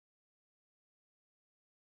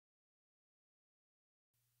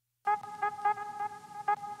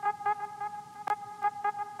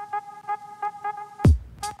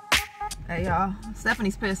Okay, y'all.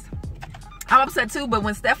 Stephanie's pissed. I'm upset too, but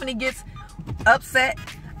when Stephanie gets upset,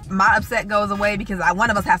 my upset goes away because one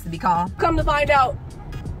of us has to be calm. Come to find out,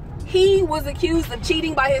 he was accused of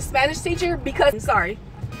cheating by his Spanish teacher because, I'm sorry.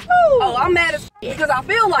 Oh, I'm mad as because I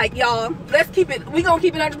feel like, y'all, we gonna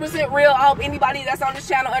keep it 100% real. I hope anybody that's on this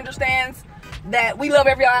channel understands that we love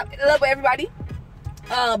everybody.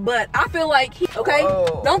 But I feel like,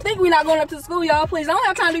 don't think we're not going up to the school, y'all. Please, I don't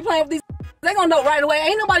have time to be playing with these. They're gonna know right away.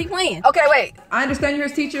 Ain't nobody playing. Okay, wait. I understand you're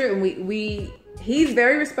his teacher, and he's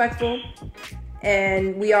very respectful,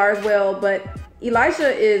 and we are as well. But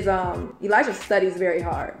Elijah studies very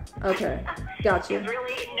hard. Okay, gotcha.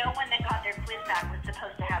 Really, no one that got their quiz back was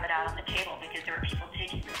supposed to have it out on the table because there were people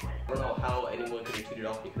taking the quiz. I don't know how anyone could have cheated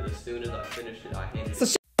off because as soon as I finished it, I handed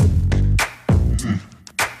it.